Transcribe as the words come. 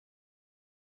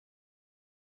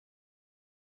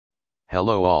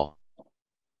Hello all.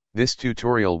 This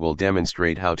tutorial will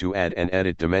demonstrate how to add and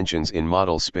edit dimensions in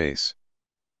model space.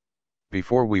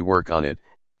 Before we work on it,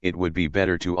 it would be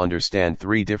better to understand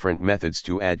three different methods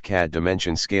to add CAD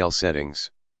dimension scale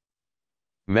settings.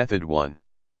 Method 1.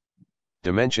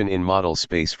 Dimension in model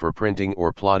space for printing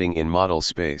or plotting in model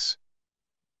space.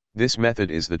 This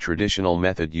method is the traditional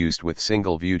method used with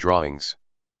single view drawings.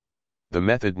 The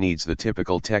method needs the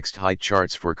typical text height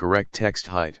charts for correct text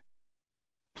height.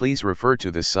 Please refer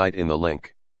to the site in the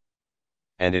link.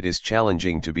 And it is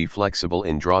challenging to be flexible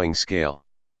in drawing scale.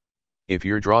 If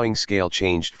your drawing scale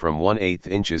changed from 1/8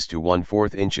 inches to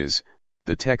 1/4 inches,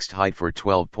 the text height for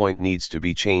 12 point needs to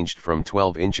be changed from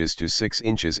 12 inches to 6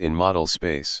 inches in model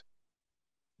space.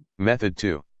 Method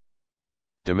 2.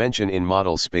 Dimension in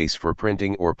model space for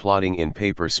printing or plotting in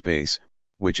paper space,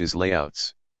 which is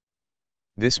layouts.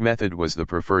 This method was the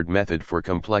preferred method for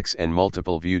complex and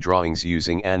multiple view drawings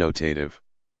using annotative.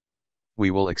 We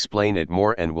will explain it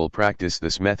more and will practice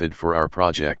this method for our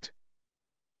project.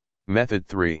 Method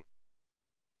 3.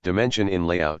 Dimension in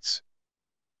layouts.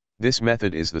 This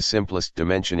method is the simplest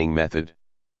dimensioning method.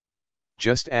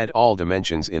 Just add all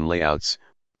dimensions in layouts,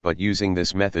 but using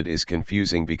this method is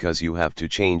confusing because you have to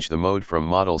change the mode from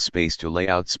model space to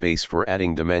layout space for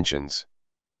adding dimensions.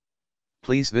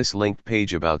 Please this linked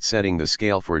page about setting the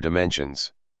scale for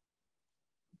dimensions.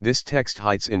 This text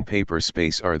heights in paper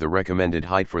space are the recommended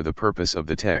height for the purpose of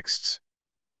the texts.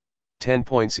 10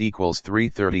 points equals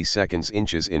 3/32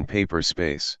 inches in paper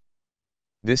space.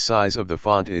 This size of the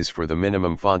font is for the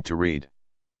minimum font to read.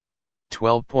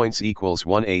 12 points equals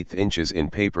 1/8 inches in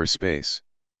paper space.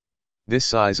 This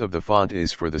size of the font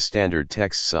is for the standard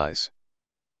text size.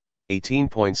 18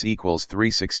 points equals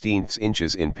 3/16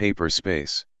 inches in paper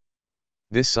space.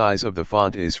 This size of the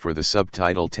font is for the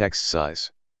subtitle text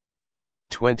size.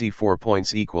 24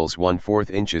 points equals 1/4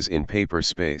 inches in paper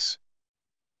space.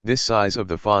 This size of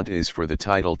the font is for the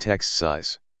title text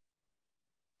size.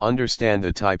 Understand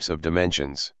the types of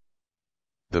dimensions.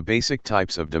 The basic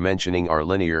types of dimensioning are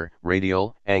linear,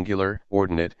 radial, angular,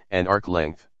 ordinate, and arc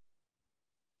length.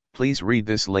 Please read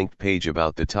this linked page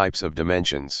about the types of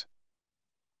dimensions.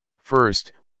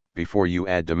 First, before you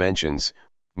add dimensions,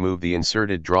 move the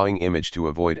inserted drawing image to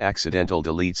avoid accidental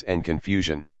deletes and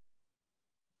confusion.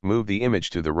 Move the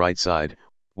image to the right side,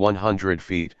 100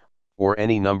 feet, or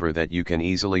any number that you can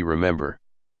easily remember.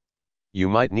 You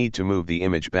might need to move the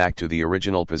image back to the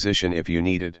original position if you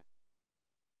needed.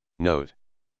 Note: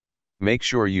 make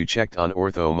sure you checked on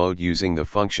ortho mode using the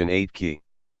function 8 key.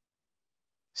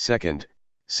 Second,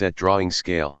 set drawing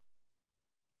scale.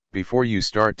 Before you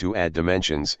start to add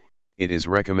dimensions, it is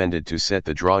recommended to set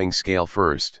the drawing scale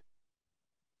first.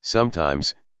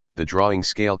 Sometimes, the drawing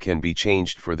scale can be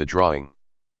changed for the drawing.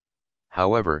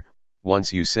 However,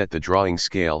 once you set the drawing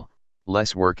scale,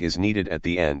 less work is needed at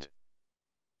the end.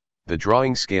 The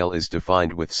drawing scale is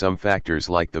defined with some factors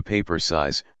like the paper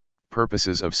size,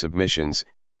 purposes of submissions,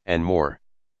 and more.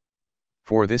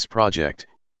 For this project,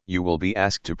 you will be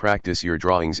asked to practice your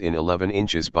drawings in 11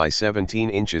 inches by 17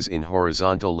 inches in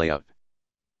horizontal layout.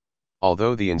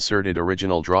 Although the inserted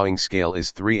original drawing scale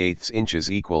is 3/8 inches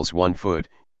equals 1 foot,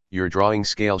 your drawing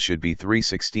scale should be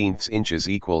 3/16 inches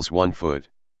equals 1 foot.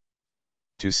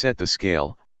 To set the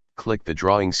scale, click the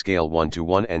drawing scale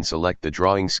 1:1 and select the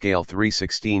drawing scale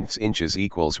 3/16 inches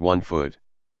equals 1 foot.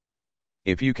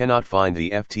 If you cannot find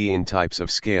the FT in types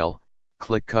of scale,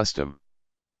 click Custom.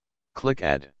 Click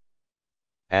Add.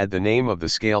 Add the name of the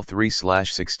scale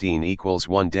 3/16 equals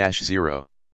 1-0.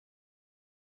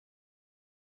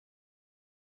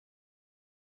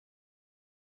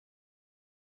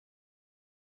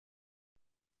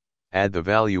 Add the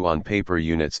value on paper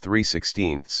units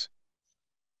 3/16.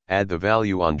 Add the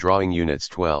value on drawing units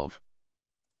 12.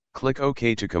 Click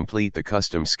OK to complete the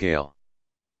custom scale.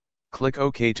 Click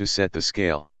OK to set the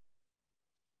scale.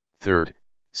 Third,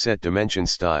 set dimension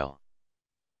style.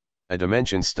 A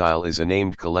dimension style is a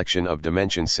named collection of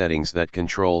dimension settings that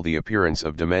control the appearance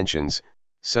of dimensions,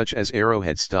 such as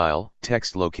arrowhead style,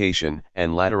 text location,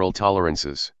 and lateral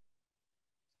tolerances.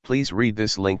 Please read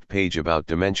this linked page about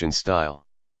dimension style.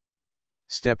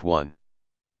 Step 1.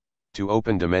 To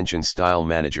open Dimension Style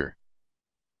Manager,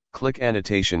 click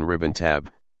Annotation ribbon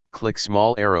tab, click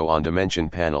small arrow on Dimension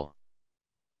panel.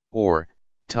 Or,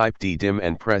 type DDIM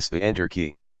and press the Enter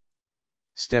key.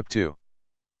 Step 2.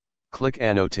 Click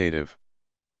Annotative.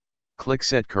 Click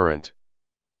Set Current.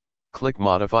 Click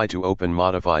Modify to open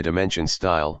Modify Dimension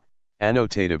Style,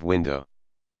 Annotative window.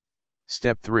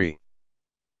 Step 3.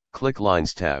 Click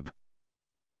Lines tab.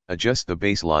 Adjust the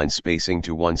baseline spacing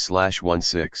to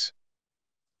 1/16.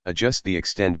 Adjust the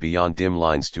extend beyond dim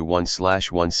lines to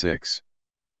 1/16.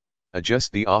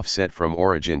 Adjust the offset from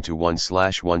origin to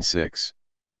 1/16.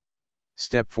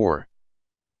 Step 4.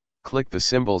 Click the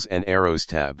Symbols and Arrows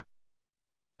tab.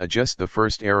 Adjust the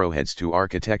first arrowheads to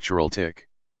architectural tick.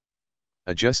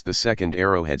 Adjust the second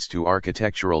arrowheads to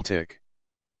architectural tick.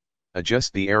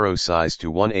 Adjust the arrow size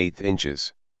to 1/8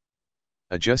 inches.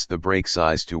 Adjust the break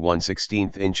size to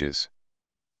 1/16 inches.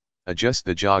 Adjust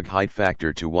the jog height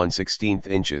factor to 1/16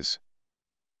 inches.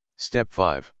 Step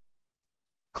 5.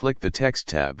 Click the Text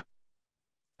tab.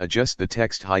 Adjust the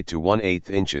text height to 1/8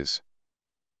 inches.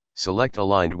 Select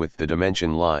Aligned with the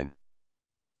dimension line.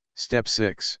 Step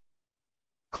 6.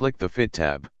 Click the Fit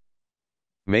tab.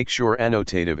 Make sure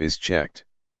Annotative is checked.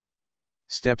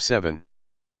 Step 7.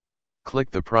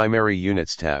 Click the Primary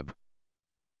Units tab.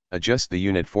 Adjust the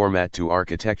unit format to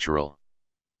architectural.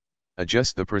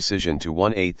 Adjust the precision to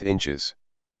 1/8 inches.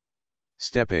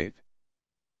 Step 8.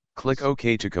 Click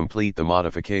OK to complete the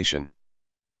modification.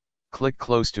 Click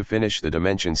Close to finish the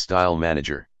Dimension Style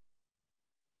Manager.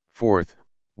 Fourth,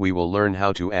 we will learn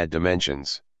how to add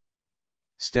dimensions.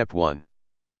 Step 1.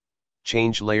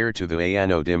 Change layer to the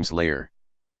AnnoDims layer.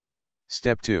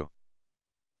 Step 2.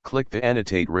 Click the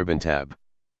Annotate ribbon tab.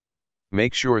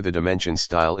 Make sure the dimension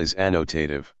style is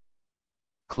annotative.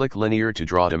 Click Linear to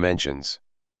draw dimensions.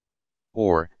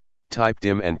 Or, type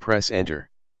dim and press Enter.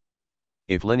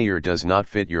 If linear does not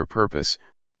fit your purpose,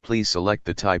 please select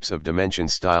the types of dimension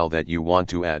style that you want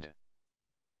to add.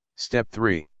 Step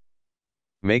 3.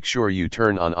 Make sure you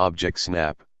turn on Object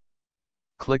Snap.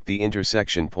 Click the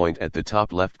intersection point at the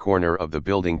top left corner of the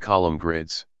building column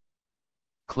grids.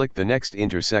 Click the next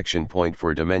intersection point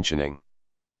for dimensioning.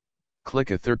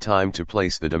 Click a third time to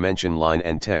place the dimension line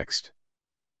and text.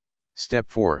 Step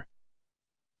 4.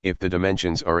 If the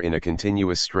dimensions are in a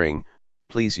continuous string,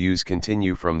 please use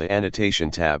Continue from the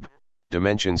Annotation tab,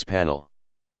 Dimensions panel.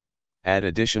 Add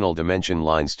additional dimension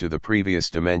lines to the previous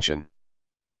dimension.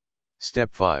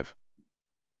 Step 5.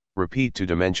 Repeat to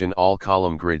dimension all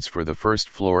column grids for the first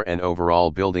floor and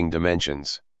overall building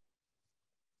dimensions.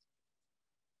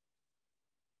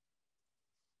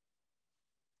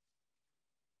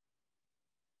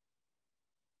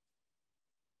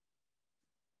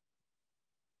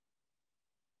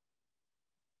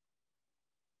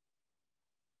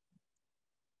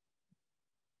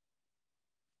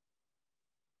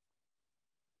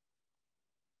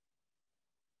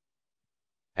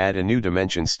 Add a new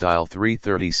dimension style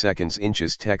 3/32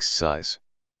 inches text size.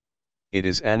 It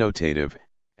is annotative,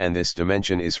 and this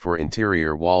dimension is for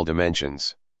interior wall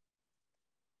dimensions.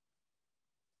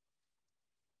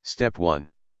 Step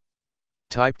 1.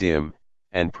 Type dim,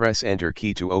 and press Enter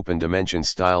key to open Dimension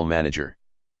Style Manager.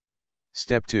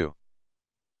 Step 2.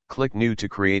 Click New to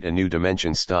create a new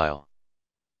dimension style.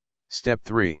 Step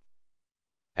 3.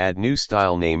 Add new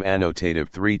style name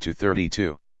Annotative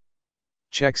 3/32.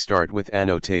 Check Start with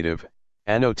Annotative,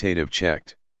 Annotative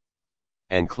checked.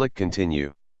 And click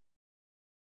Continue.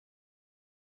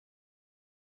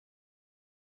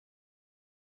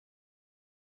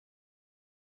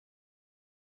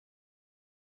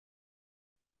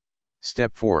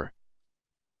 Step 4.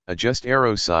 Adjust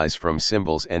arrow size from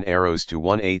symbols and arrows to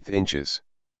 1/8 inches.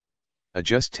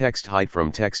 Adjust text height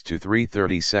from text to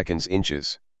 3/32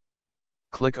 inches.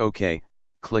 Click OK,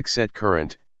 click Set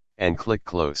Current, and click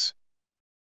Close.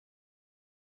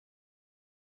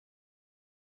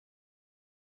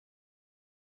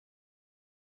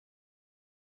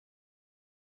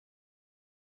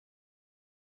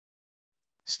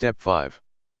 Step 5.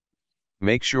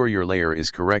 Make sure your layer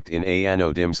is correct in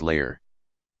AnnoDims layer.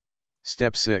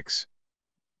 Step 6.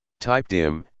 Type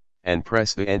dim, and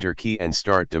press the Enter key and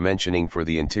start dimensioning for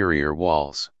the interior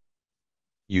walls.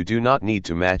 You do not need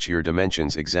to match your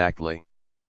dimensions exactly.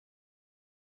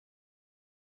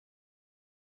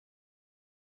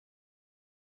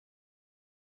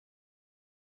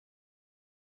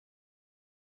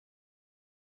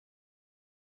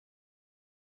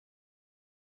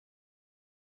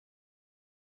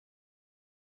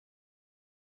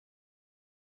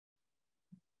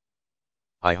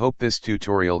 I hope this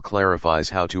tutorial clarifies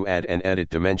how to add and edit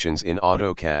dimensions in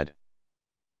AutoCAD.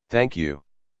 Thank you.